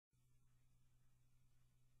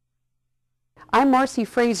I'm Marcy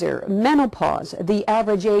Fraser. Menopause. The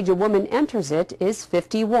average age a woman enters it is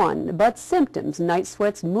 51, but symptoms, night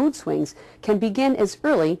sweats, mood swings can begin as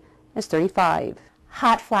early as 35.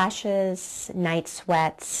 Hot flashes, night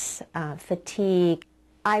sweats, fatigue.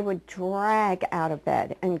 I would drag out of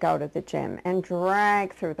bed and go to the gym and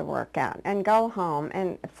drag through the workout and go home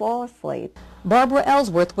and fall asleep. Barbara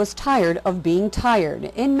Ellsworth was tired of being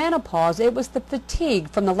tired. In menopause, it was the fatigue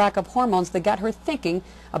from the lack of hormones that got her thinking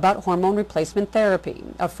about hormone replacement therapy.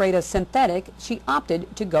 Afraid of synthetic, she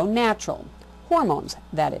opted to go natural. Hormones,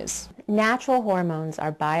 that is. Natural hormones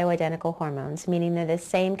are bioidentical hormones, meaning they're the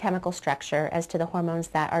same chemical structure as to the hormones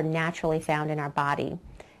that are naturally found in our body.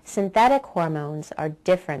 Synthetic hormones are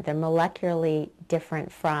different. They're molecularly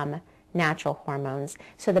different from natural hormones,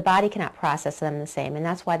 so the body cannot process them the same, and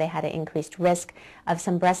that's why they had an increased risk of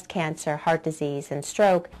some breast cancer, heart disease, and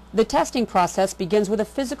stroke. The testing process begins with a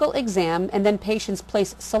physical exam, and then patients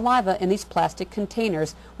place saliva in these plastic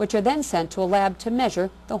containers, which are then sent to a lab to measure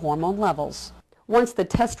the hormone levels. Once the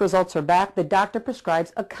test results are back, the doctor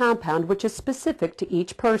prescribes a compound which is specific to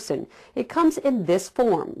each person. It comes in this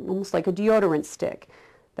form, almost like a deodorant stick.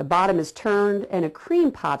 The bottom is turned and a cream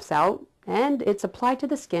pops out, and it's applied to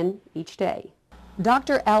the skin each day.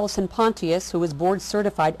 Dr. Allison Pontius, who is board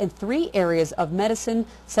certified in 3 areas of medicine,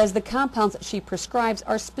 says the compounds she prescribes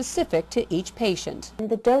are specific to each patient.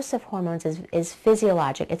 The dose of hormones is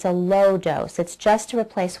physiologic. It's a low dose. It's just to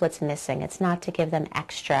replace what's missing. It's not to give them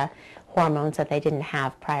extra hormones that they didn't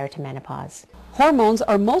have prior to menopause. Hormones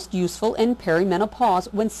are most useful in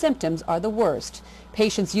perimenopause when symptoms are the worst.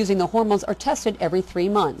 Patients using the hormones are tested every 3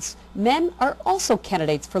 months. Men are also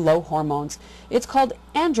candidates for low hormones. It's called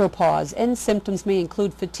andropause, and symptoms may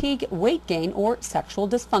include fatigue, weight gain, or sexual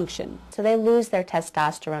dysfunction. So they lose their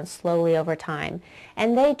testosterone slowly over time,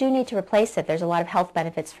 and they do need to replace it. There's a lot of health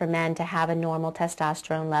benefits for men to have a normal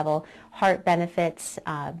testosterone level, heart benefits,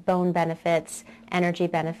 bone benefits, energy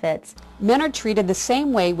benefits. Men are treated the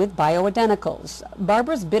same way with bioidenticals.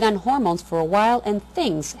 Barbara's been on hormones for a while, and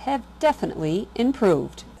things have definitely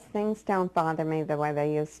improved. Things don't bother me the way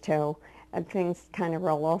they used to. Things kind of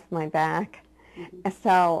roll off my back.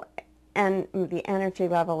 So, and the energy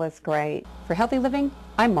level is great. For Healthy Living,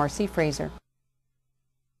 I'm Marcy Fraser.